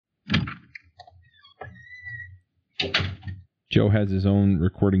Joe has his own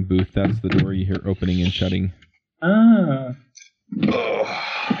recording booth. That's the door you hear opening and shutting. Ah.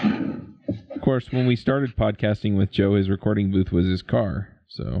 Of course, when we started podcasting with Joe, his recording booth was his car.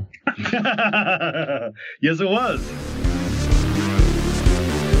 So. Yes, it was.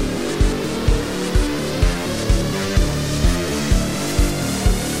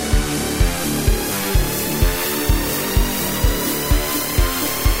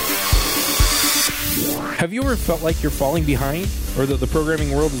 Have you ever felt like you're falling behind, or that the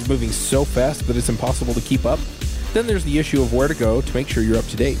programming world is moving so fast that it's impossible to keep up? Then there's the issue of where to go to make sure you're up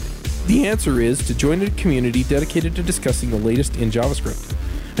to date. The answer is to join a community dedicated to discussing the latest in JavaScript.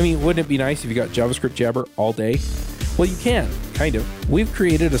 I mean, wouldn't it be nice if you got JavaScript Jabber all day? Well, you can, kind of. We've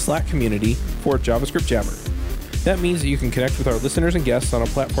created a Slack community for JavaScript Jabber. That means that you can connect with our listeners and guests on a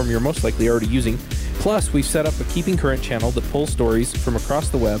platform you're most likely already using. Plus, we've set up a Keeping Current channel that pulls stories from across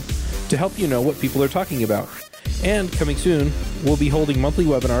the web to help you know what people are talking about. And coming soon, we'll be holding monthly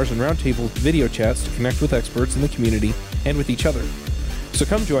webinars and roundtable video chats to connect with experts in the community and with each other. So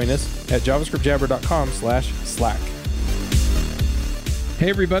come join us at javascriptjabber.com/Slack. Hey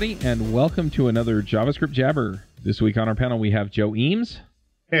everybody, and welcome to another JavaScript Jabber. This week on our panel we have Joe Eames.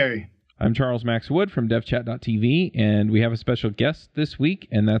 Hey. I'm Charles Max Wood from devchat.tv, and we have a special guest this week,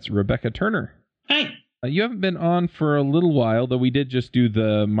 and that's Rebecca Turner. Hi. You haven't been on for a little while, though we did just do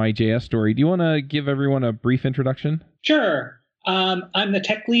the MyJS story. Do you want to give everyone a brief introduction? Sure. I'm the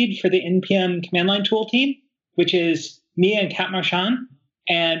tech lead for the NPM command line tool team, which is me and Kat Marchand.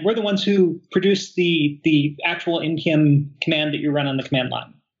 And we're the ones who produce the actual NPM command that you run on the command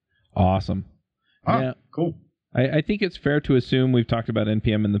line. Awesome. Yeah, cool. I think it's fair to assume we've talked about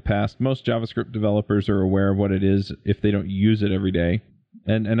NPM in the past. Most JavaScript developers are aware of what it is if they don't use it every day.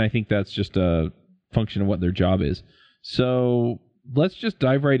 And I think that's just a function of what their job is. So let's just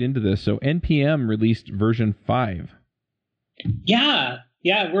dive right into this. So NPM released version 5. Yeah,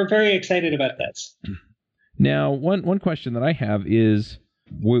 we're very excited about this. Now, one question that I have is,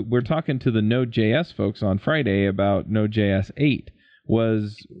 we're talking to the Node.js folks on Friday about Node.js 8.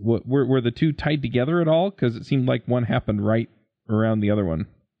 Were the two tied together at all? Because it seemed like one happened right around the other one.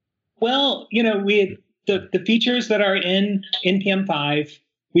 Well, we the features that are in NPM 5,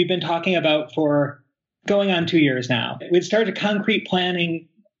 we've been talking about for going on 2 years now. We'd started concrete planning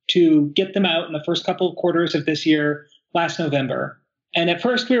to get them out in the first couple of quarters of this year, last November. And at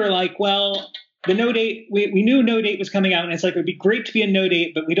first we were like, well, the Node 8, we knew Node 8 was coming out, and it's like, it would be great to be in Node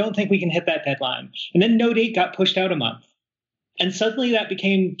 8, but we don't think we can hit that deadline. And then Node 8 got pushed out a month. And suddenly that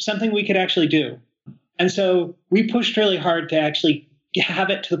became something we could actually do. And so we pushed really hard to actually have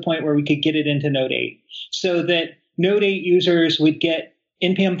it to the point where we could get it into Node 8, so that Node 8 users would get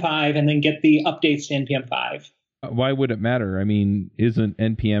NPM 5 and then get the updates to NPM 5. Why would it matter? I mean, isn't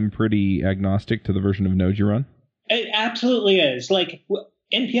NPM pretty agnostic to the version of Node you run? It absolutely is. Like,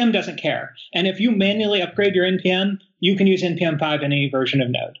 NPM doesn't care. And if you manually upgrade your NPM, you can use NPM 5 in any version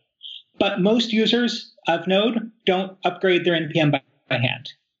of Node. But most users of Node don't upgrade their NPM by hand.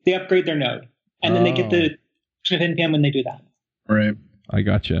 They upgrade their Node. And then they get the version of NPM when they do that. Right. I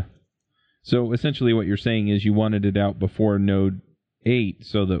gotcha. So essentially what you're saying is you wanted it out before Node 8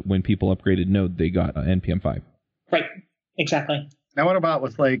 so that when people upgraded Node, they got NPM 5. Right. Exactly. Now, what about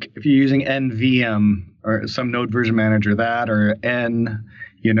with, like, if you're using NVM or some Node version manager, that, or N,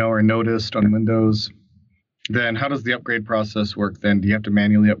 or Nodist on Windows, then how does the upgrade process work then? Do you have to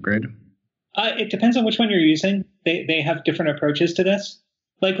manually upgrade? It depends on which one you're using. They have different approaches to this.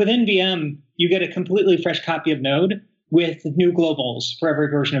 Like with NVM, you get a completely fresh copy of Node with new globals for every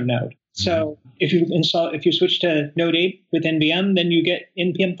version of Node. So if you switch to Node 8 with NVM, then you get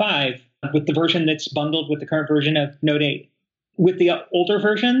NPM 5 with the version that's bundled with the current version of Node 8. With the older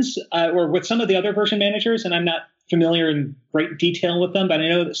versions, or with some of the other version managers, and I'm not familiar in great detail with them, but I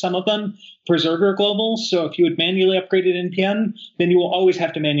know that some of them preserve your globals. So if you would manually upgrade it NPM, then you will always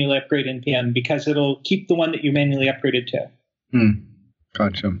have to manually upgrade NPM because it'll keep the one that you manually upgraded to.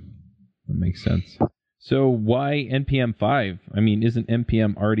 Gotcha. That makes sense. So why NPM 5? I mean, isn't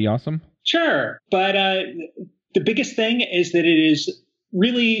NPM already awesome? Sure. But the biggest thing is that it is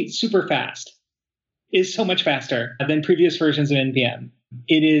really super fast. It's so much faster than previous versions of NPM.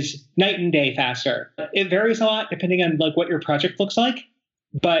 It is night and day faster. It varies a lot depending on what your project looks like,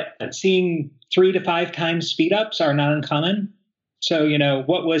 but seeing 3 to 5 times speedups are not uncommon. So,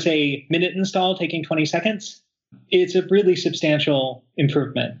 what was a minute install taking 20 seconds? It's a really substantial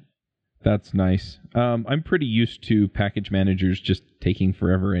improvement. That's nice. I'm pretty used to package managers just taking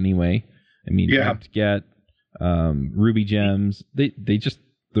forever anyway. I mean, apt-get, Ruby gems,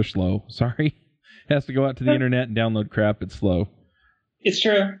 they're slow. Sorry. It has to go out to the internet and download crap. It's slow. It's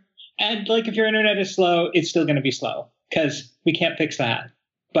true. And if your internet is slow, it's still going to be slow. because we can't fix that.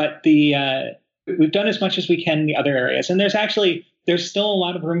 But we've done as much as we can in the other areas. And there's still a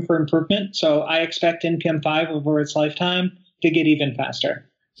lot of room for improvement. So I expect NPM 5 over its lifetime to get even faster.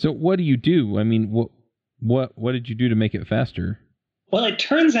 So what do you do? I mean, what did you do to make it faster? Well, it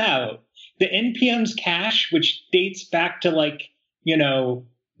turns out the NPM's cache, which dates back to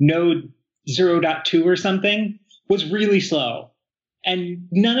node 0.2 or something, was really slow. And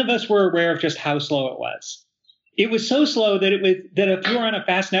none of us were aware of just how slow it was. It was so slow that if you were on a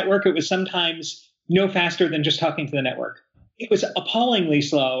fast network, it was sometimes no faster than just talking to the network. It was appallingly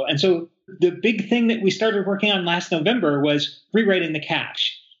slow. And so the big thing that we started working on last November was rewriting the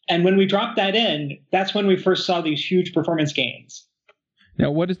cache. And when we dropped that in, that's when we first saw these huge performance gains.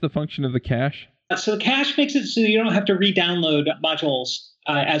 Now, what is the function of the cache? So the cache makes it so you don't have to re-download modules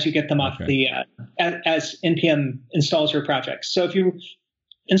as you get them off as NPM installs your project. So if you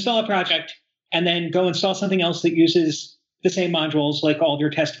install a project and then go install something else that uses the same modules, like all of your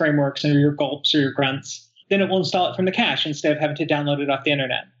test frameworks or your gulps or your grunts, then it will install it from the cache instead of having to download it off the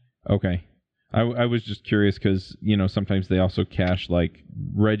internet. Okay. I was just curious because, sometimes they also cache like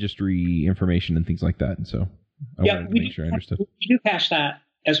registry information and things like that. And so I wanted to make sure I understood. We do cache that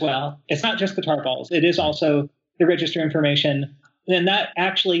as well. It's not just the tarballs. It is also the registry information. And that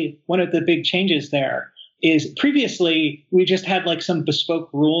actually, one of the big changes there is previously we just had like some bespoke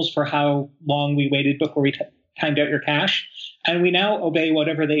rules for how long we waited before we timed out your cache. And we now obey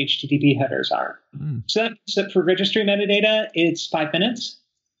whatever the HTTP headers are. So for registry metadata, it's 5 minutes.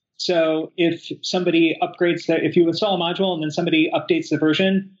 So if somebody if you install a module and then somebody updates the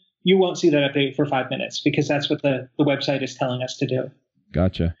version, you won't see that update for 5 minutes because that's what the website is telling us to do.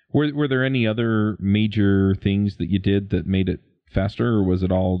 Gotcha. Were there any other major things that you did that made it faster, or was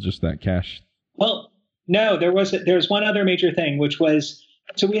it all just that cache? Well, no, there was one other major thing, which was,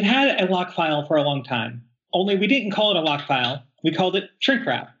 so we had a lock file for a long time, only we didn't call it a lock file. We called it shrink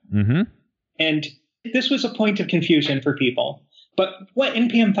wrap. Mm-hmm. And this was a point of confusion for people. But what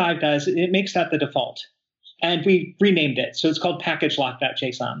NPM 5 does, it makes that the default. And we renamed it. So it's called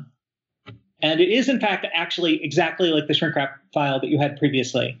package-lock.json. And it is, in fact, actually exactly like the shrink wrap file that you had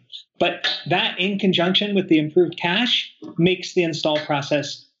previously. But that, in conjunction with the improved cache, makes the install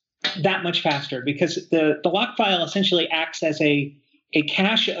process that much faster because the lock file essentially acts as a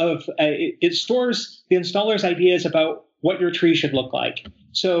cache of it stores the installer's ideas about what your tree should look like.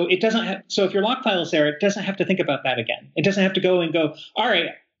 So it doesn't have, so if your lock file is there, it doesn't have to think about that again. It doesn't have to go, all right,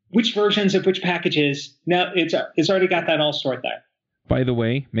 which versions of which packages? Now it's already got that all stored there. By the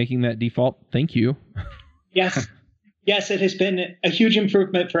way, making that default, thank you. Yes. Yes, it has been a huge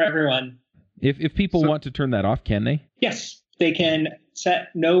improvement for everyone. If people want to turn that off, can they? Yes, they can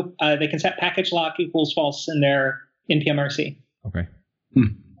set package lock equals false in their NPM-RC. Okay.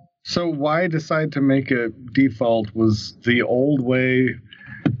 So why decide to make it default? Was the old way,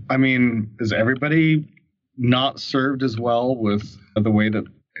 I mean, is everybody not served as well with the way that,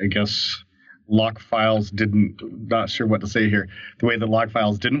 I guess, lock files not sure what to say here, the way the lock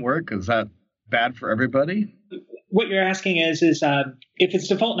files didn't work? Is that bad for everybody? What you're asking is if it's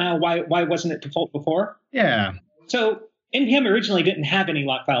default now, why wasn't it default before? Yeah. So NPM originally didn't have any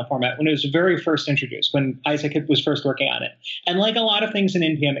lock file format when it was very first introduced, when Isaac was first working on it. And like a lot of things in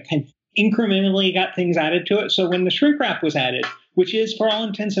NPM, it kind of incrementally got things added to it. So when the shrink wrap was added, which is for all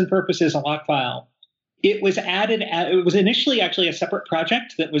intents and purposes a lock file, it was added. It was initially actually a separate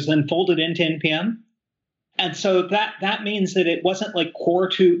project that was then folded into NPM. And so that means that it wasn't like core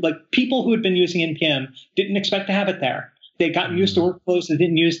to, like, people who had been using NPM didn't expect to have it there. They'd gotten used to workflows that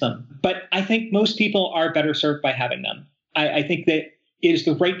didn't use them. But I think most people are better served by having them. I think that it is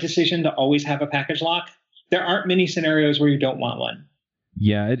the right decision to always have a package lock. There aren't many scenarios where you don't want one.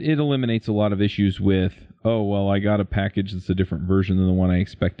 Yeah, it eliminates a lot of issues with, oh, well, I got a package that's a different version than the one I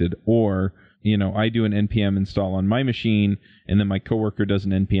expected. Or, I do an NPM install on my machine, and then my coworker does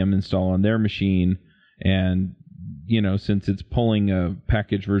an NPM install on their machine. And, since it's pulling a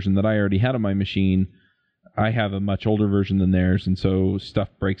package version that I already had on my machine, I have a much older version than theirs. And so stuff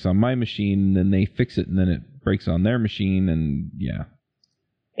breaks on my machine, and then they fix it, and then it breaks on their machine. And yeah.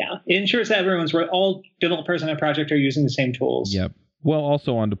 Yeah. It ensures that all developers in a project are using the same tools. Yep. Well,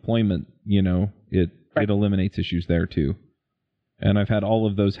 also on deployment, it eliminates issues there too. And I've had all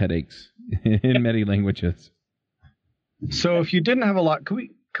of those headaches in many languages. So if you didn't have a lot, can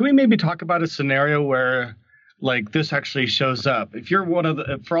we maybe talk about a scenario where, like, this actually shows up? If you're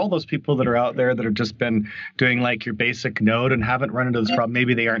for all those people that are out there that have just been doing like your basic Node and haven't run into this problem,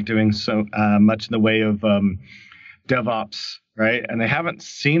 maybe they aren't doing so much in the way of DevOps, right? And they haven't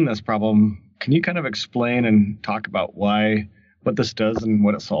seen this problem. Can you kind of explain and talk about what this does and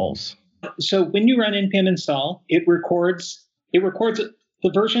what it solves? So when you run npm install, it records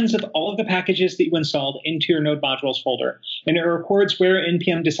the versions of all of the packages that you installed into your node modules folder, and it records where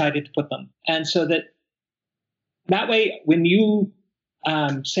npm decided to put them. And so that way, when you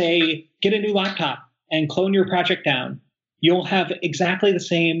say get a new laptop and clone your project down, you'll have exactly the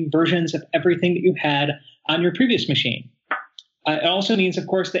same versions of everything that you had on your previous machine. It also means, of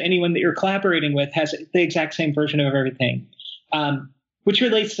course, that anyone that you're collaborating with has the exact same version of everything, which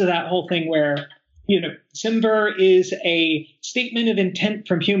relates to that whole thing where, Symver is a statement of intent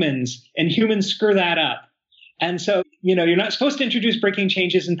from humans, and humans screw that up. And so, you're not supposed to introduce breaking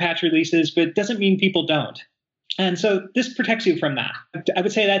changes in patch releases, but it doesn't mean people don't. And so this protects you from that. I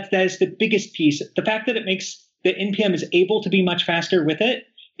would say that is the biggest piece. The fact that that NPM is able to be much faster with it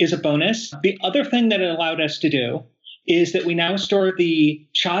is a bonus. The other thing that it allowed us to do is that we now store the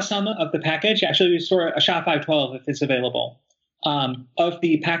SHA-SUM of the package. Actually, we store a SHA-512 if it's available, of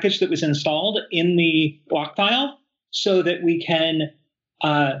the package that was installed in the lock file, so that we can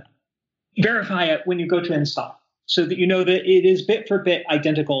verify it when you go to install, so that you know that it is bit for bit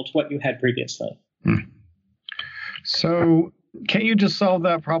identical to what you had previously. So can't you just solve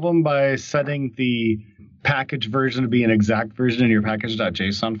that problem by setting the package version to be an exact version in your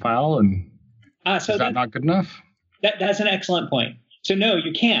package.json file? And is that not good enough? That's an excellent point. So no,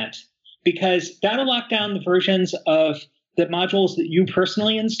 you can't, because that'll lock down the versions of the modules that you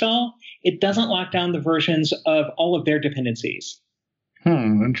personally install. It doesn't lock down the versions of all of their dependencies.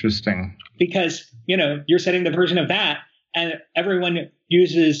 Interesting. Because, you're setting the version of that, and everyone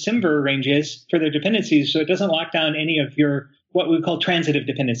uses Symver ranges for their dependencies, so it doesn't lock down any of your, what we call transitive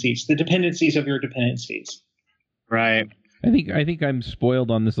dependencies, the dependencies of your dependencies. Right. I think I'm spoiled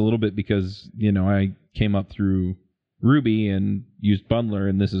on this a little bit because, I came up through Ruby and used Bundler,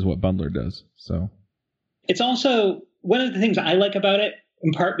 and this is what Bundler does. So it's also one of the things I like about it,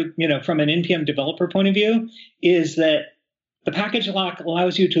 in part, from an NPM developer point of view, is that the package lock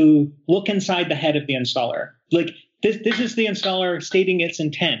allows you to look inside the head of the installer. Like, this is the installer stating its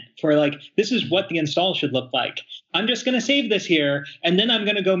intent for, this is what the install should look like. I'm just going to save this here, and then I'm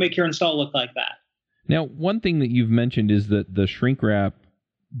going to go make your install look like that. Now, one thing that you've mentioned is that the shrink wrap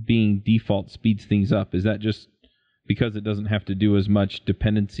being default speeds things up. Is that just because it doesn't have to do as much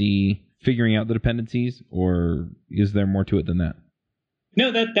figuring out the dependencies, or is there more to it than that?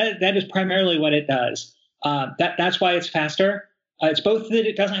 No, that is primarily what it does. That's why it's faster. It's both that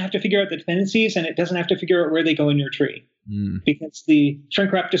it doesn't have to figure out the dependencies, and it doesn't have to figure out where they go in your tree. Because the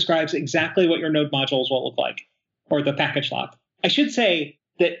shrink wrap describes exactly what your node modules will look like, or the package lock. I should say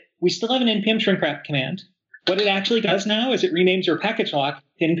that we still have an npm shrink wrap command. What it actually does now is it renames your package lock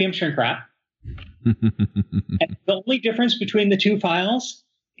to npm shrink wrap. And the only difference between the two files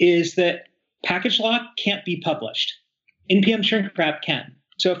is that package lock can't be published. npm shrink wrap can.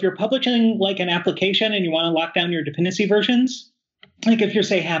 So if you're publishing an application and you want to lock down your dependency versions, like if you're,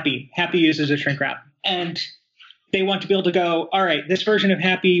 say, Happy uses a shrink wrap, and they want to be able to go, all right, this version of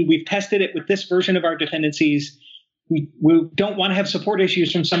Happy, we've tested it with this version of our dependencies. We don't want to have support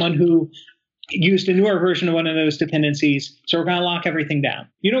issues from someone who used a newer version of one of those dependencies, so we're going to lock everything down.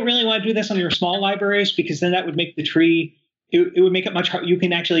 You don't really want to do this on your small libraries, because then that would make the tree, it would make it much hard. You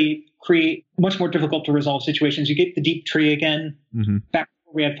can actually create much more difficult to resolve situations. You get the deep tree again, back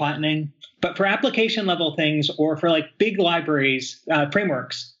before we had flattening. But for application level things, or for big libraries,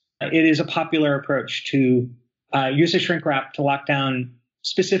 frameworks, it is a popular approach to use a shrink wrap to lock down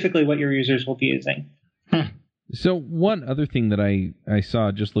specifically what your users will be using. So one other thing that I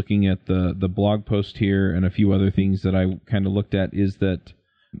saw just looking at the blog post here, and a few other things that I kind of looked at, is that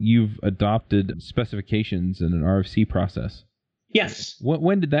you've adopted specifications in an RFC process. Yes.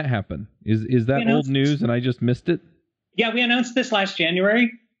 When did that happen? Is that old news and I just missed it? Yeah, we announced this last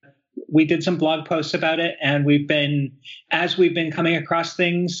January. We did some blog posts about it, and as we've been coming across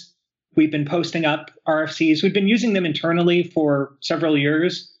things, we've been posting up RFCs. We've been using them internally for several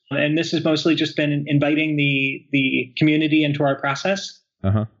years, and this has mostly just been inviting the community into our process.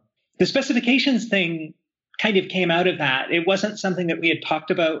 The specifications thing kind of came out of that. It wasn't something that we had talked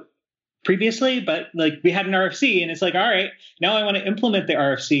about previously, but we had an RFC, and it's all right, now I want to implement the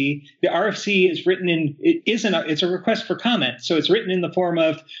RFC. The RFC is written it's a request for comment. So it's written in the form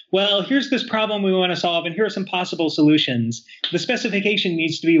of, well, here's this problem we want to solve, and here are some possible solutions. The specification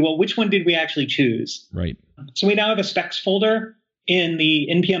needs to be, well, which one did we actually choose? Right. So we now have a specs folder in the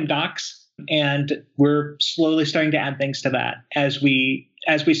NPM docs, and we're slowly starting to add things to that as we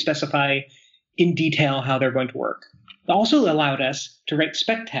specify in detail how they're going to work. It also allowed us to write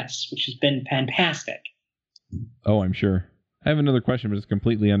spec tests, which has been fantastic. Oh, I'm sure. I have another question, but it's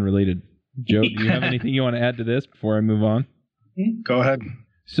completely unrelated. Joe, do you have anything you want to add to this before I move on? Go ahead.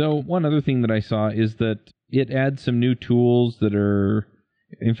 So one other thing that I saw is that it adds some new tools that are,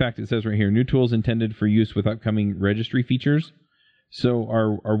 in fact, it says right here, new tools intended for use with upcoming registry features. So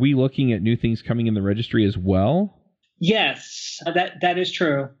are we looking at new things coming in the registry as well? Yes, that is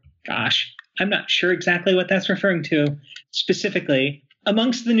true. Gosh, I'm not sure exactly what that's referring to specifically.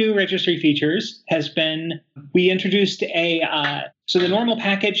 Amongst the new registry features has been, we introduced so the normal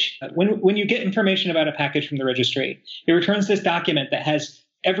package, when you get information about a package from the registry, it returns this document that has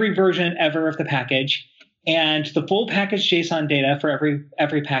every version ever of the package and the full package JSON data for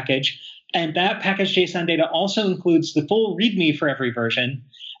every package. And that package JSON data also includes the full README for every version.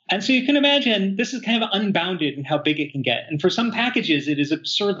 And so you can imagine this is kind of unbounded in how big it can get. And for some packages, it is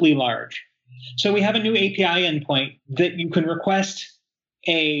absurdly large. So we have a new API endpoint that you can request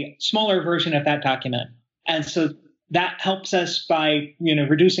a smaller version of that document. And so that helps us by,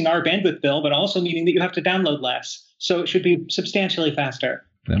 reducing our bandwidth bill, but also meaning that you have to download less. So it should be substantially faster.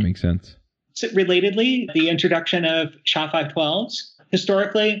 That makes sense. So relatedly, the introduction of SHA-512s.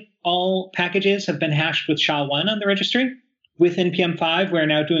 Historically, all packages have been hashed with SHA-1 on the registry. With NPM5, we're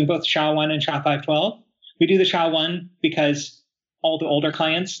now doing both SHA-1 and SHA-512. We do the SHA-1 because all the older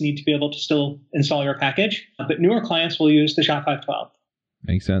clients need to be able to still install your package, but newer clients will use the SHA-512.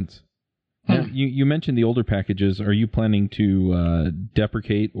 Makes sense. Now, you mentioned the older packages. Are you planning to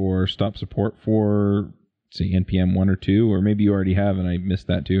deprecate or stop support for, say, NPM 1 or 2? Or maybe you already have and I missed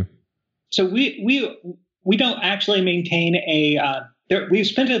that too. So we don't actually maintain we've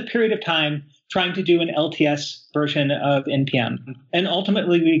spent a period of time trying to do an LTS version of NPM. And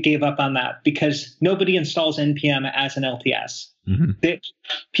ultimately we gave up on that because nobody installs NPM as an LTS. Mm-hmm.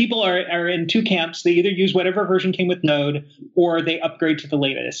 People are in two camps. They either use whatever version came with Node or they upgrade to the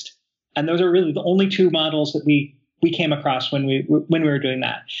latest. And those are really the only two models that we came across when we were doing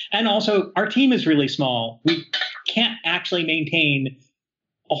that. And also our team is really small. We can't actually maintain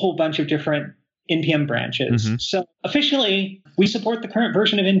a whole bunch of different NPM branches. Mm-hmm. So officially we support the current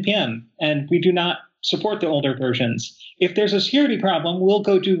version of NPM and we do not support the older versions. If there's a security problem, we'll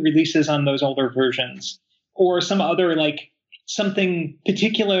go do releases on those older versions or some other something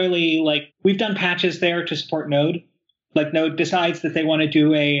particularly we've done patches there to support Node. Like Node decides that they want to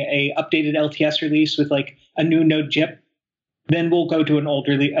do a updated LTS release with a new Node JIP, then we'll go do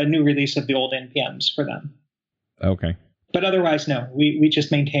a new release of the old NPMs for them. Okay. But otherwise, no. We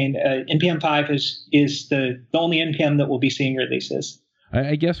just maintain NPM 5 is the only NPM that will be seeing releases.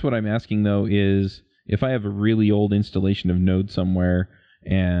 I guess what I'm asking though is if I have a really old installation of Node somewhere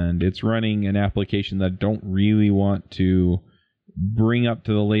and it's running an application that I don't really want to bring up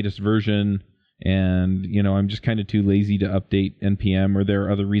to the latest version. And, I'm just kind of too lazy to update NPM, or there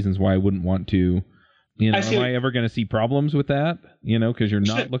are other reasons why I wouldn't want to. Am I ever going to see problems with that? Because you're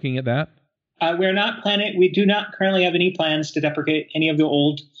not looking at that? We're not planning. We do not currently have any plans to deprecate any of the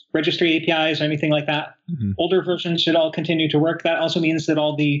old registry APIs or anything like that. Mm-hmm. Older versions should all continue to work. That also means that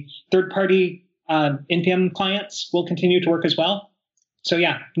all the third-party NPM clients will continue to work as well. So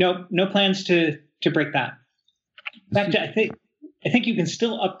yeah, no plans to break that. In fact, I think you can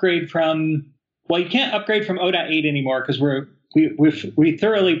still upgrade from. Well, you can't upgrade from 0.8 anymore because we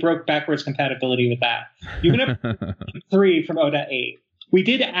thoroughly broke backwards compatibility with that. You can upgrade 3 from 0.8. We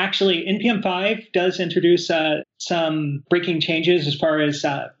did actually, NPM 5 does introduce some breaking changes as far as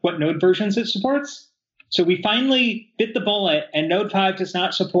what Node versions it supports. So we finally bit the bullet, and Node 5 does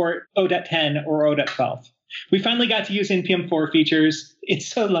not support 0.10 or 0.12. We finally got to use NPM 4 features. It's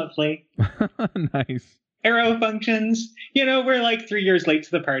so lovely. Nice. Arrow functions. We're 3 years late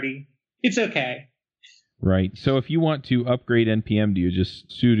to the party. It's okay. Right. So if you want to upgrade NPM, do you just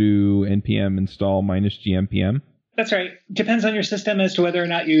sudo npm install -g-npm? That's right. Depends on your system as to whether or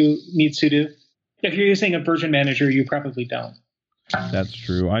not you need sudo. If you're using a version manager, you probably don't. That's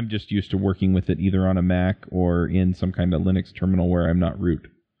true. I'm just used to working with it either on a Mac or in some kind of Linux terminal where I'm not root.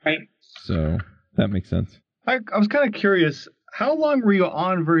 Right. So that makes sense. I was kind of curious. How long were you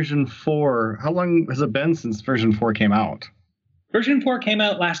on version 4? How long has it been since version 4 came out? Version 4 came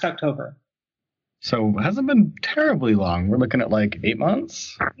out last October. So it hasn't been terribly long. We're looking at 8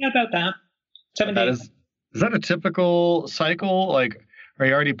 months? Yeah, about that. 7 days. Is that a typical cycle? Do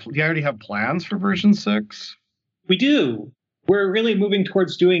you already have plans for version 6? We do. We're really moving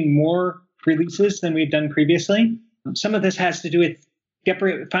towards doing more releases than we've done previously. Some of this has to do with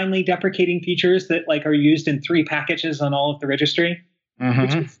finally deprecating features that are used in 3 packages on all of the registry. Mm-hmm.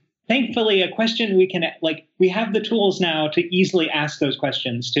 Which is thankfully a question we can we have the tools now to easily ask those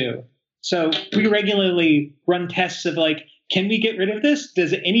questions too. So we regularly run tests of can we get rid of this?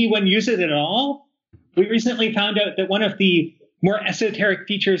 Does anyone use it at all? We recently found out that one of the more esoteric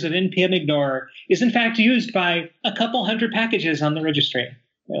features of npm ignore is in fact used by a couple hundred packages on the registry.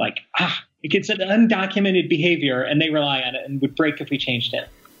 They're like, it gets an undocumented behavior, and they rely on it and would break if we changed it.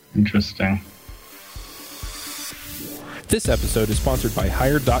 Interesting. This episode is sponsored by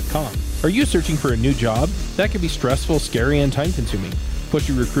Hired.com. Are you searching for a new job? That can be stressful, scary, and time-consuming.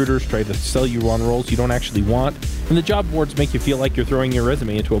 Pushy recruiters try to sell you on roles you don't actually want, and the job boards make you feel like you're throwing your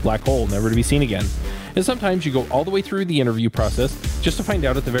resume into a black hole, never to be seen again. And sometimes you go all the way through the interview process just to find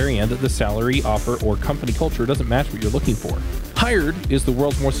out at the very end that the salary, offer, or company culture doesn't match what you're looking for. Hired is the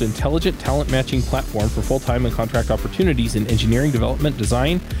world's most intelligent talent matching platform for full-time and contract opportunities in engineering development,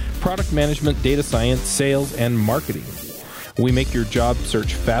 design, product management, data science, sales, and marketing. We make your job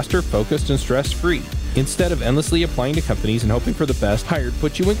search faster, focused, and stress-free. Instead of endlessly applying to companies and hoping for the best, Hired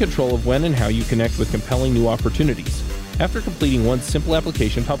puts you in control of when and how you connect with compelling new opportunities. After completing one simple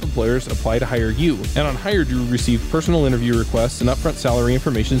application, top employers apply to hire you, and on Hired you receive personal interview requests and upfront salary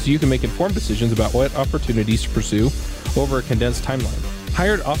information so you can make informed decisions about what opportunities to pursue over a condensed timeline.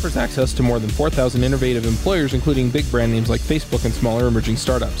 Hired offers access to more than 4,000 innovative employers, including big brand names like Facebook and smaller emerging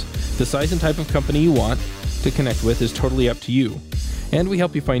startups. The size and type of company you want to connect with is totally up to you. And we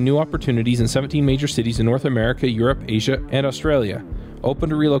help you find new opportunities in 17 major cities in North America, Europe, Asia, and Australia. Open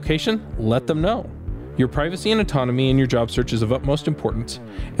to relocation? Let them know. Your privacy and autonomy in your job search is of utmost importance,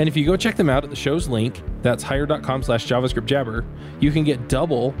 and if you go check them out at the show's link, that's Hired.com/JavaScriptJabber, you can get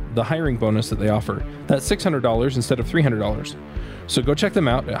double the hiring bonus that they offer. That's $600 instead of $300. So go check them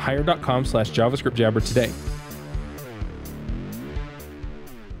out at Hired.com/JavaScriptJabber today.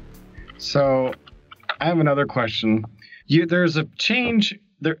 So I have another question. There's a change.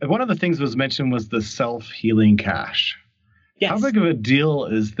 One of the things that was mentioned was the self-healing cache. Yes. How big of a deal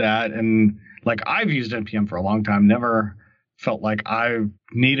is that? And like, I've used NPM for a long time, never felt like I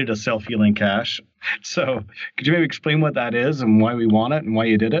needed a self-healing cache. So could you maybe explain what that is and why we want it and why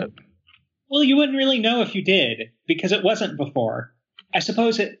you did it? Well, you wouldn't really know if you did because it wasn't before. I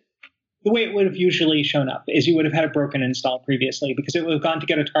suppose the way it would have usually shown up is you would have had a broken install previously because it would have gone to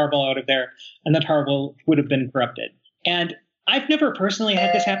get a tarball out of there and the tarball would have been corrupted. And I've never personally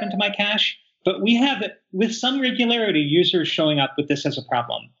had this happen to my cache, but we have, with some regularity, users showing up with this as a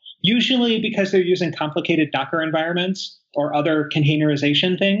problem. Usually because they're using complicated Docker environments or other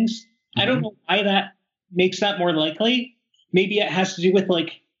containerization things. I don't know why that makes that more likely. Maybe it has to do with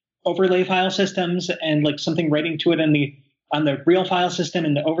like overlay file systems and like something writing to it on the real file system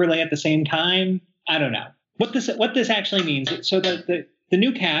and the overlay at the same time. I don't know what this actually means. So the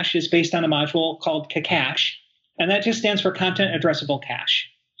new cache is based on a module called Kcache, and that just stands for Content Addressable Cache.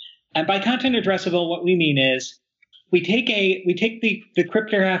 And by content addressable, what we mean is we take the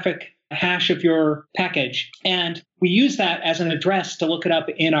cryptographic hash of your package and we use that as an address to look it up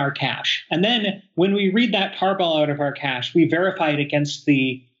in our cache. And then when we read that tarball out of our cache, we verify it against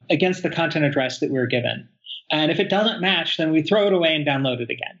the content address that we were given. And if it doesn't match, then we throw it away and download it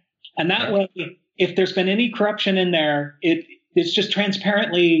again. And that way, if there's been any corruption in there, it's just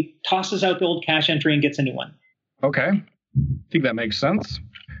transparently tosses out the old cache entry and gets a new one. Okay. I think that makes sense.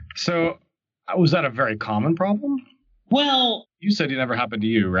 So was that a very common problem? Well, you said it never happened to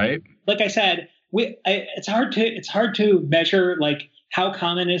you, right? Like I said, it's hard to measure like how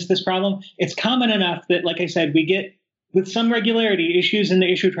common is this problem. It's common enough that, like I said, we get with some regularity issues in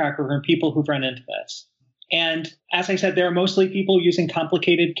the issue tracker from people who've run into this. And as I said, there are mostly people using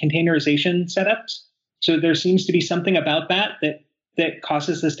complicated containerization setups. So there seems to be something about that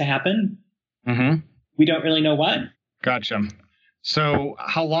causes this to happen. Mm-hmm. We don't really know what. Gotcha. So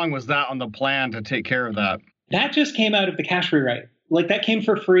how long was that on the plan to take care of that? That just came out of the cache rewrite. Like that came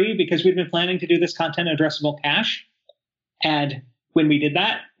for free because we'd been planning to do this content addressable cache. And when we did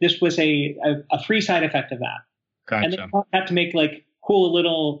that, this was a free side effect of that. Gotcha. And then I had to make like cool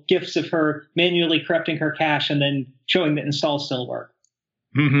little GIFs of her manually corrupting her cache and then showing that installs still work.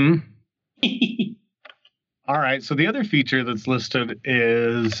 Mm-hmm. All right. So the other feature that's listed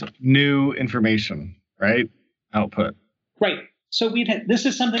is new information, right? Output. Right. So this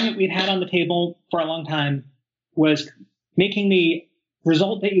is something that we'd had on the table for a long time, was making the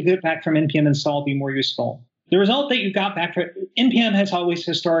result that you get back from npm install be more useful. The result that you got back from npm has always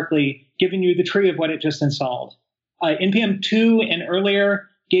historically given you the tree of what it just installed. npm 2 and earlier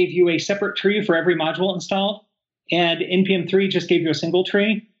gave you a separate tree for every module installed, and npm 3 just gave you a single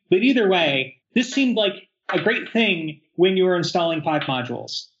tree. But either way, this seemed like a great thing when you were installing 5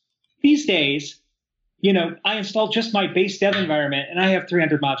 modules. These days, I installed just my base dev environment and I have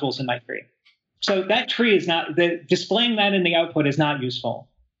 300 modules in my tree. So that tree is not, displaying that in the output is not useful.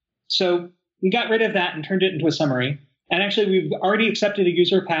 So we got rid of that and turned it into a summary. And actually, we've already accepted a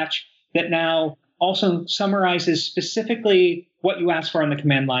user patch that now also summarizes specifically what you ask for on the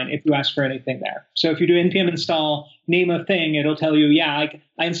command line if you ask for anything there. So if you do npm install name a thing, it'll tell you, yeah,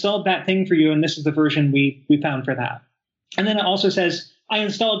 I installed that thing for you, and this is the version we found for that. And then it also says, I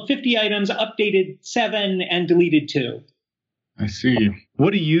installed 50 items, updated 7, and deleted 2. I see.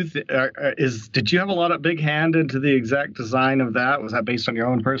 What do you did you have a lot of big hand into the exact design of that? Was that based on your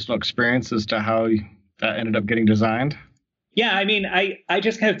own personal experience as to how that ended up getting designed? Yeah, I mean, I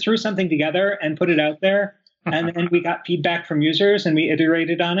just kind of threw something together and put it out there, and then we got feedback from users and we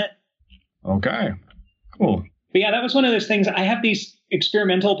iterated on it. Okay, cool. But yeah, that was one of those things. I have these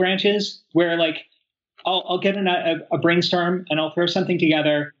experimental branches where like I'll get in a brainstorm and I'll throw something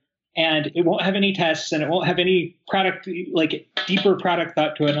together, and it won't have any tests and it won't have any product, like deeper product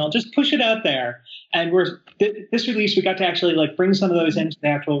thought to it. And I'll just push it out there. And this release, we got to actually like bring some of those into the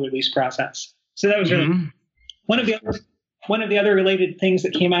actual release process. So that was really one of the other related things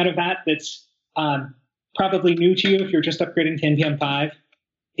that came out of that. That's probably new to you if you're just upgrading to NPM 5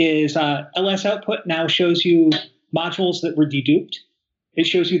 is LS output now shows you modules that were deduped. It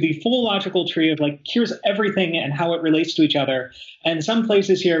shows you the full logical tree of like, here's everything and how it relates to each other. And some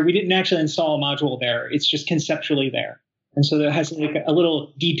places here, we didn't actually install a module there. It's just conceptually there. And so it has like a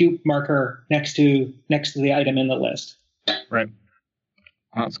little dedupe marker next to the item in the list. Right.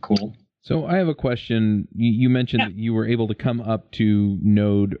 That's cool. So I have a question. You mentioned that you were able to come up to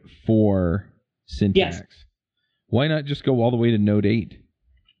Node 4 syntax. Yes. Why not just go all the way to Node 8?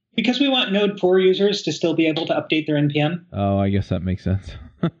 Because we want Node 4 users to still be able to update their NPM. Oh, I guess that makes sense.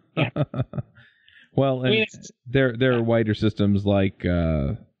 Yeah. Well, and there are wider systems like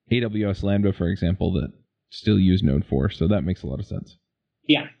AWS Lambda, for example, that still use Node 4, so that makes a lot of sense.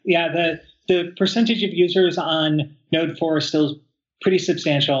 Yeah. The percentage of users on Node 4 is still pretty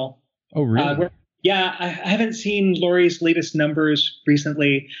substantial. Oh, really? I haven't seen Lori's latest numbers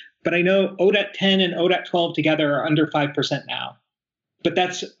recently, but I know ODAT 10 and ODAT 12 together are under 5% now. But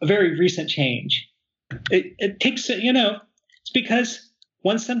that's a very recent change. It takes, it's because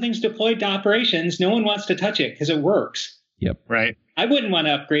once something's deployed to operations, no one wants to touch it because it works. Yep. Right. I wouldn't want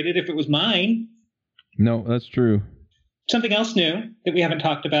to upgrade it if it was mine. No, that's true. Something else new that we haven't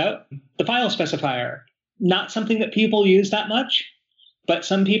talked about, the file specifier. Not something that people use that much, but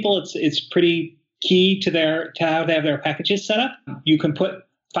some people it's pretty key to how they have their packages set up. You can put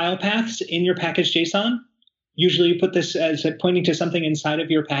file paths in your package JSON. Usually you put this as pointing to something inside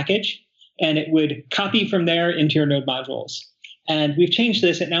of your package, and it would copy from there into your Node modules. And we've changed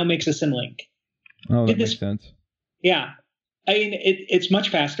this. It now makes a symlink. Oh, that makes sense. Yeah. I mean, it's much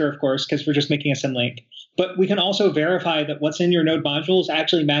faster, of course, because we're just making a symlink. But we can also verify that what's in your Node modules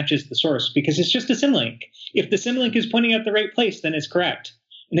actually matches the source because it's just a symlink. If the symlink is pointing at the right place, then it's correct.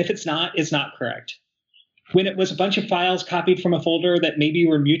 And if it's not correct. When it was a bunch of files copied from a folder that maybe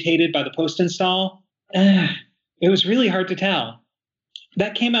were mutated by the post install, it was really hard to tell.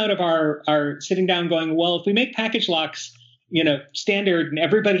 That came out of our sitting down going, well, if we make package locks, standard and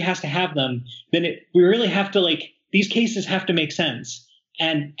everybody has to have them, then we really have to these cases have to make sense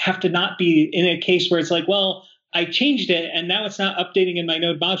and have to not be in a case where it's like, well, I changed it and now it's not updating in my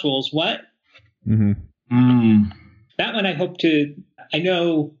Node modules. What? Mm-hmm. That one I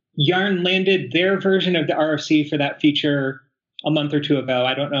know Yarn landed their version of the RFC for that feature a month or two ago.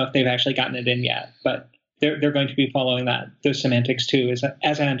 I don't know if they've actually gotten it in yet, but they're going to be following those semantics too,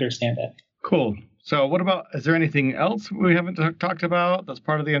 as I understand it. Cool. So is there anything else we haven't talked about that's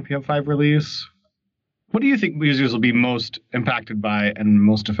part of the NPM 5 release? What do you think users will be most impacted by and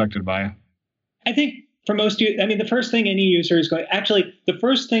most affected by? I think for most, the first thing any user is the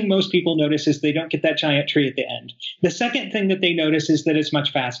first thing most people notice is they don't get that giant tree at the end. The second thing that they notice is that it's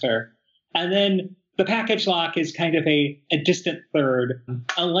much faster. And then the package lock is kind of a distant third,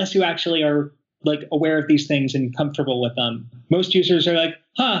 unless you actually are aware of these things and comfortable with them. Most users are like,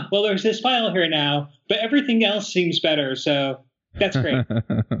 well, there's this file here now, but everything else seems better. So that's great.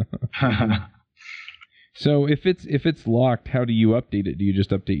 So if it's locked, how do you update it? Do you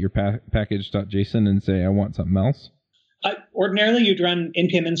just update your package.json and say, I want something else? Ordinarily, you'd run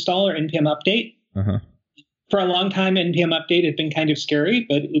npm install or npm update. Uh-huh. For a long time, npm update had been kind of scary,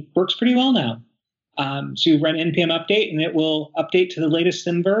 but it works pretty well now. So you run npm update, and it will update to the latest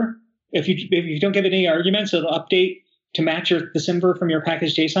symver. If you don't give it any arguments, it'll update to match the symver from your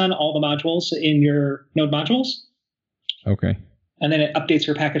package.json, all the modules in your Node modules. Okay. And then it updates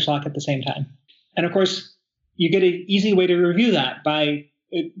your package lock at the same time. And of course, you get an easy way to review that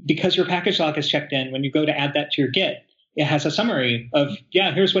because your package lock is checked in. When you go to add that to your Git, it has a summary of,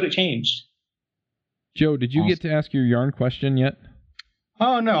 here's what it changed. Joe, did you get to ask your Yarn question yet?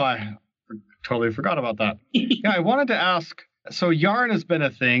 Oh, no, I totally forgot about that. Yeah, I wanted to ask, so Yarn has been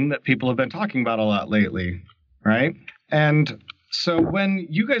a thing that people have been talking about a lot lately, right? And so when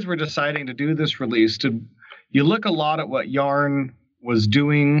you guys were deciding to do this release, did you look a lot at what Yarn was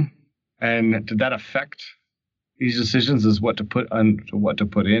doing, and did that affect these decisions as what to put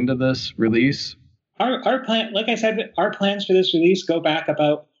into this release? Our plan, like I said, our plans for this release go back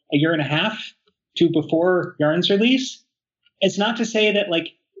about a year and a half to before Yarn's release. It's not to say that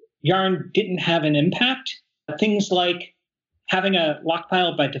like Yarn didn't have an impact. Things like having a lock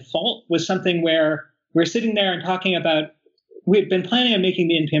file by default was something where we're sitting there and talking about, we've been planning on making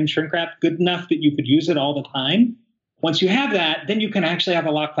the NPM shrink wrap good enough that you could use it all the time. Once you have that, then you can actually have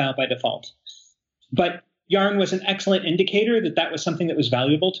a lock file by default. But Yarn was an excellent indicator that that was something that was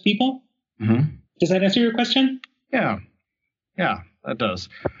valuable to people. Mm-hmm. Does that answer your question? Yeah, that does.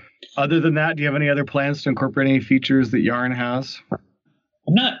 Other than that, do you have any other plans to incorporate any features that Yarn has?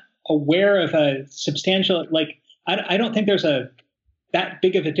 I'm not aware of a substantial, like, I don't think there's that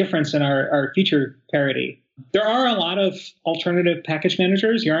big of a difference in our feature parity. There are a lot of alternative package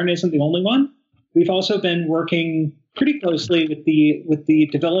managers. Yarn isn't the only one. We've also been working pretty closely with the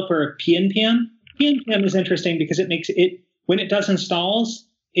developer of PNPM. PNPM is interesting because it makes it, when it does installs,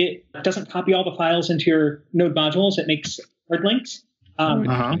 it doesn't copy all the files into your node modules. It makes hard links.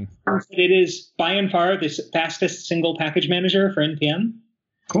 It is by and far the fastest single package manager for NPM.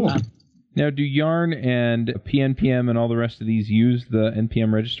 Cool. Now, do Yarn and PNPM and all the rest of these use the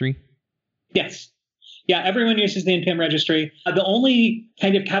NPM registry? Yes. Yeah, everyone uses the NPM registry. The only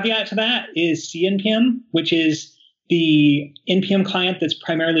kind of caveat to that is CNPM, which is the NPM client that's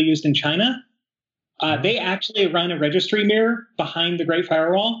primarily used in China. They actually run a registry mirror behind the Great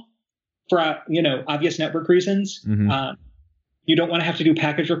Firewall for obvious network reasons. Mm-hmm. You don't want to have to do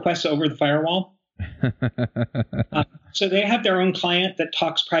package requests over the firewall. So they have their own client that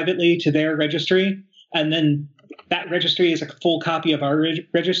talks privately to their registry, and then that registry is a full copy of our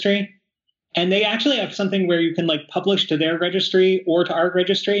registry. And they actually have something where you can like publish to their registry or to our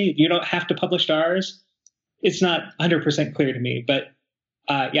registry. You don't have to publish to ours. It's not 100% clear to me, but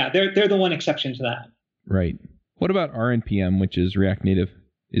they're the one exception to that. Right. What about RNPM, which is React Native?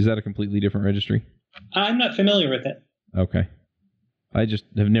 Is that a completely different registry? I'm not familiar with it. Okay. I just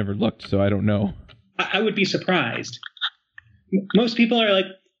have never looked, so I don't know. I would be surprised. Most people are like,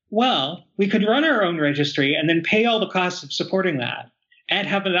 well, we could run our own registry and then pay all the costs of supporting that and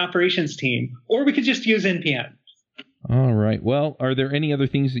have an operations team, or we could just use NPM. All right. Well, are there any other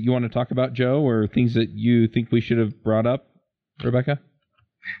things that you want to talk about, Joe, or things that you think we should have brought up, Rebecca?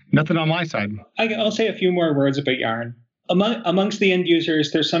 Nothing on my side. I'll say a few more words about Yarn. Amongst the end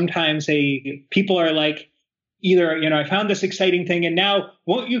users, there's sometimes people are like, either, I found this exciting thing and now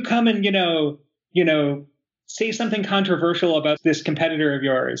won't you come and, say something controversial about this competitor of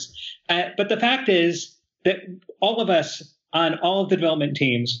yours. But the fact is that all of us on all of the development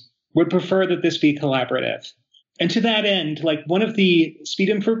teams would prefer that this be collaborative. And to that end, like one of the speed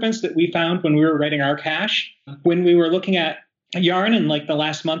improvements that we found when we were writing our cache, when we were looking at Yarn in like the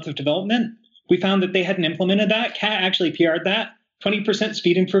last month of development, we found that they hadn't implemented that. Kat actually PR'd that 20%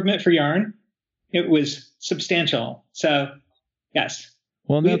 speed improvement for Yarn. It was substantial. So, yes.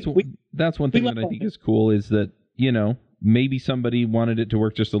 Well, that's one thing that I think is cool is that, maybe somebody wanted it to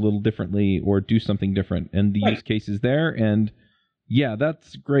work just a little differently or do something different. And the use case is there. And yeah,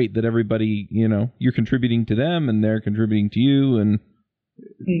 that's great that everybody, you're contributing to them and they're contributing to you. And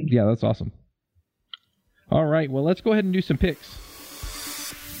yeah, that's awesome. All right. Well, let's go ahead and do some picks.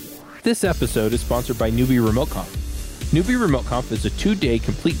 This episode is sponsored by Newbie RemoteConf. Newbie RemoteConf is a 2-day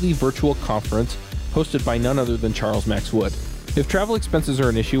completely virtual conference hosted by none other than Charles Max Wood. If travel expenses are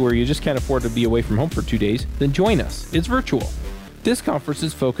an issue or you just can't afford to be away from home for 2 days, then join us. It's virtual. This conference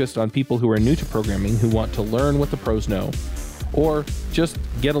is focused on people who are new to programming who want to learn what the pros know, or just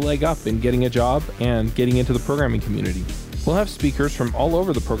get a leg up in getting a job and getting into the programming community. We'll have speakers from all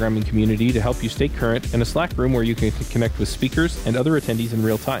over the programming community to help you stay current, and a Slack room where you can connect with speakers and other attendees in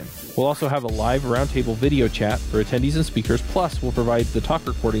real time. We'll also have a live roundtable video chat for attendees and speakers, plus we'll provide the talk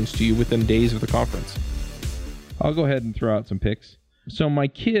recordings to you within days of the conference. I'll go ahead and throw out some picks. So my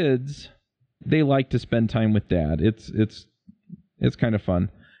kids, they like to spend time with Dad. It's kind of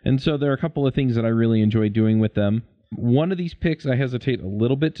fun. And so there are a couple of things that I really enjoy doing with them. One of these picks I hesitate a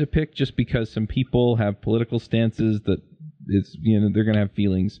little bit to pick just because some people have political stances that they're going to have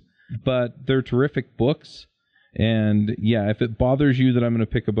feelings. But they're terrific books. And yeah, if it bothers you that I'm going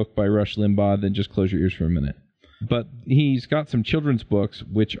to pick a book by Rush Limbaugh, then just close your ears for a minute. But he's got some children's books,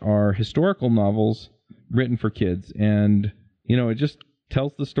 which are historical novels written for kids. And, it just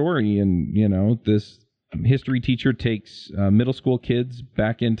tells the story. And, this history teacher takes middle school kids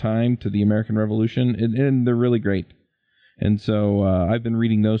back in time to the American Revolution. And they're really great. And so I've been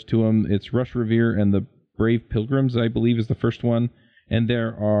reading those to them. It's Rush Revere and the Brave Pilgrims, I believe, is the first one. And there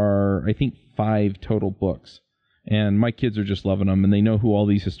are, I think, 5 total books. And my kids are just loving them, and they know who all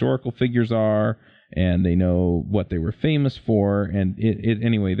these historical figures are, and they know what they were famous for, and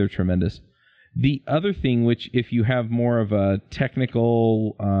anyway, they're tremendous. The other thing, which if you have more of a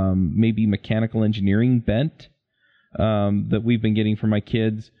technical, maybe mechanical engineering bent that we've been getting for my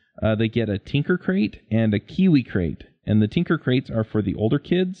kids, they get a Tinker Crate and a Kiwi Crate. And the Tinker Crates are for the older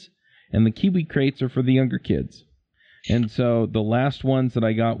kids, and the Kiwi Crates are for the younger kids. And so the last ones that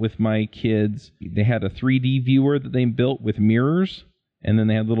I got with my kids, they had a 3D viewer that they built with mirrors, and then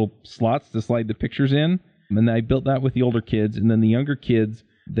they had little slots to slide the pictures in. And I built that with the older kids. And then the younger kids,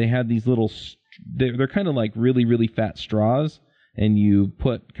 they had these little, they're kind of like really, really fat straws. And you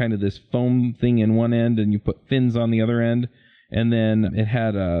put kind of this foam thing in one end, and you put fins on the other end. And then it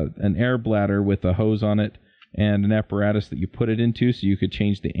had an air bladder with a hose on it and an apparatus that you put it into so you could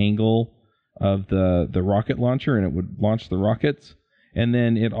change the angle of the rocket launcher, and it would launch the rockets. And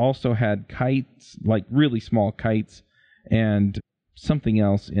then it also had kites, like really small kites, and something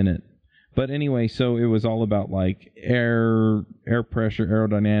else in it. But anyway, so it was all about like air pressure,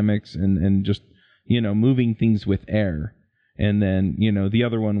 aerodynamics, and just, moving things with air. And then, the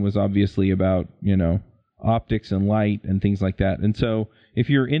other one was obviously about, optics and light and things like that. And so if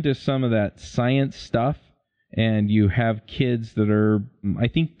you're into some of that science stuff, and you have kids that are, I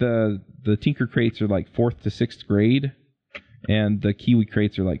think the Tinker Crates are like 4th to 6th grade, and the Kiwi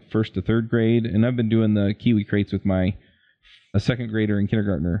Crates are like 1st to 3rd grade. And I've been doing the Kiwi Crates with a 2nd grader and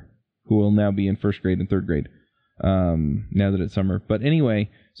kindergartner who will now be in 1st grade and 3rd grade now that it's summer. But anyway,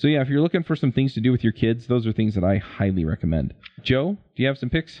 so yeah, if you're looking for some things to do with your kids, those are things that I highly recommend. Joe, do you have some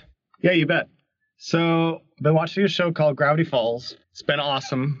picks? Yeah, you bet. So I've been watching a show called Gravity Falls. It's been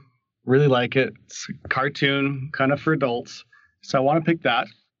awesome. Really like it. It's a cartoon, kind of for adults. So I want to pick that.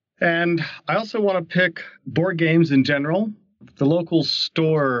 And I also want to pick board games in general. The local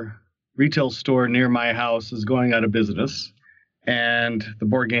retail store near my house is going out of business. And the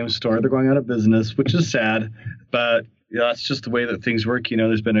board game store, they're going out of business, which is sad. But that's just the way that things work.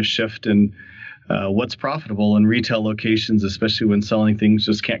 There's been a shift in what's profitable in retail locations, especially when selling things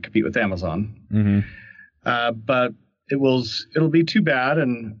just can't compete with Amazon. Mm-hmm. But it'll be too bad,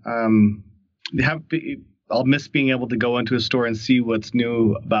 and I'll miss being able to go into a store and see what's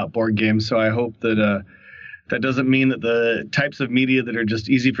new about board games. So I hope that that doesn't mean that the types of media that are just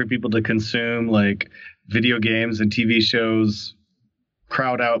easy for people to consume, like video games and TV shows,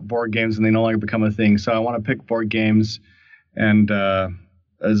 crowd out board games and they no longer become a thing. So I want to pick board games, and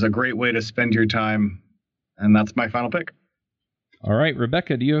as a great way to spend your time, and that's my final pick. All right,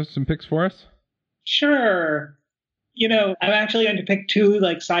 Rebecca, do you have some picks for us? Sure. I'm actually going to pick 2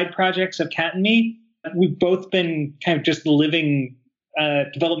 side projects of Kat and me. We've both been kind of just living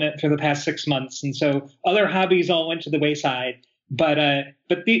development for the past 6 months, and so other hobbies all went to the wayside. But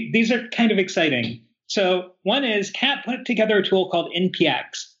these are kind of exciting. So one is Kat put together a tool called NPX.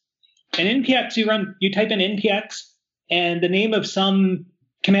 And NPX, you type in NPX and the name of some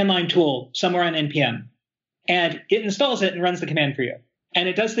command line tool somewhere on NPM, and it installs it and runs the command for you. And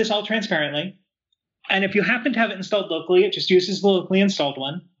it does this all transparently. And if you happen to have it installed locally, it just uses the locally installed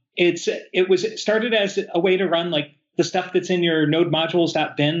one. It was started as a way to run the stuff that's in your node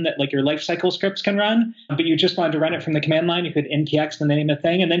modules.bin that your lifecycle scripts can run, but you just wanted to run it from the command line. You could NPX the name of the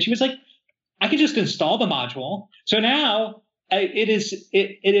thing. And then she was like, I could just install the module. So now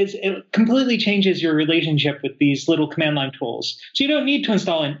it completely changes your relationship with these little command line tools. So you don't need to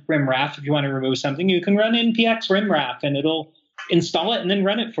install rimraf if you want to remove something. You can run NPX rimraf and it'll install it and then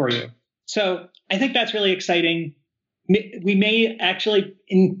run it for you. So I think that's really exciting. We may actually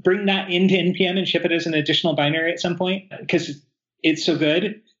bring that into NPM and ship it as an additional binary at some point because it's so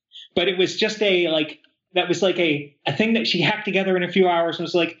good. But it was just a thing that she hacked together in a few hours and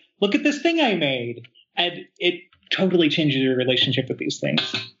was like, look at this thing I made. And it totally changes your relationship with these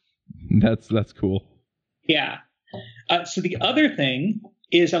things. That's cool. Yeah. So the other thing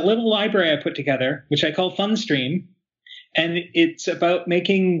is a little library I put together, which I call FunStream. And it's about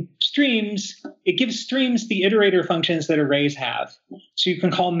making streams. It gives streams the iterator functions that arrays have. So you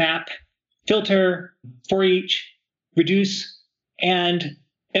can call map, filter, for each, reduce, and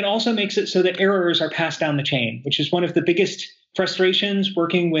it also makes it so that errors are passed down the chain, which is one of the biggest frustrations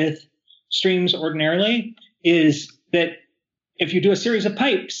working with streams ordinarily, is that if you do a series of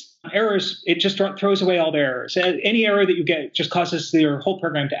pipes, errors, it just throws away all the errors. Any error that you get just causes your whole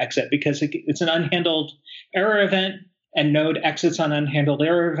program to exit because it's an unhandled error event. And Node exits on unhandled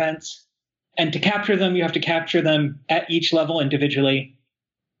error events. And to capture them, you have to capture them at each level individually.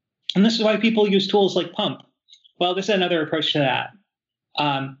 And this is why people use tools like Pump. Well, this is another approach to that.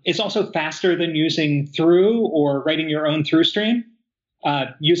 It's also faster than using through or writing your own through stream.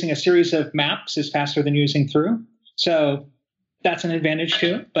 using a series of maps is faster than using through. So that's an advantage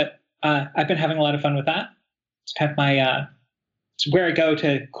too. But I've been having a lot of fun with that. It's kind of my it's where I go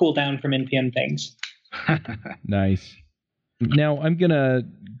to cool down from NPM things. Nice. Now I'm going to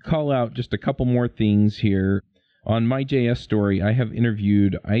call out just a couple more things here. On my JS story, I have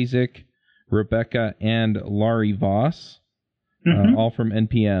interviewed Isaac, Rebecca, and Laurie Voss, all from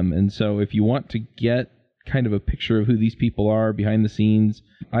NPM. And so if you want to get kind of a picture of who these people are behind the scenes,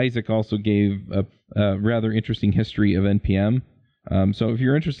 Isaac also gave a rather interesting history of NPM. So if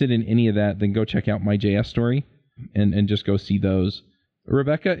you're interested in any of that, then go check out my JS story and just go see those.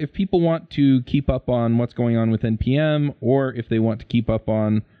 Rebecca, if people want to keep up on what's going on with NPM, or if they want to keep up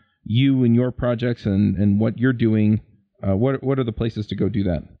on you and your projects and what you're doing, what are the places to go do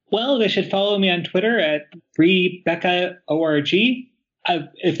that? Well, they should follow me on Twitter at FreeBeccaORG.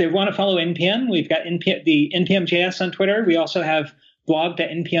 If they want to follow NPM, we've got the NPM.js on Twitter. We also have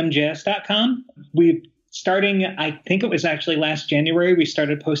blog.npmjs.com. We've starting, I think it was actually last January, we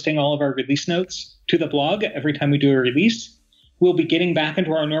started posting all of our release notes to the blog every time we do a release. We'll be getting back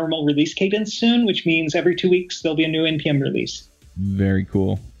into our normal release cadence soon, which means every 2 weeks there'll be a new NPM release. Very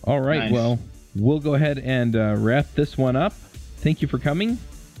cool. All right, nice. Well, we'll go ahead and wrap this one up. Thank you for coming,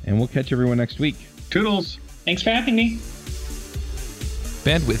 and we'll catch everyone next week. Toodles. Thanks for having me.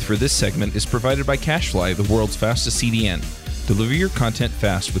 Bandwidth for this segment is provided by CacheFly, the world's fastest CDN. Deliver your content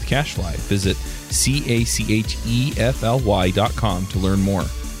fast with CacheFly. Visit CACHEFLY.com to learn more.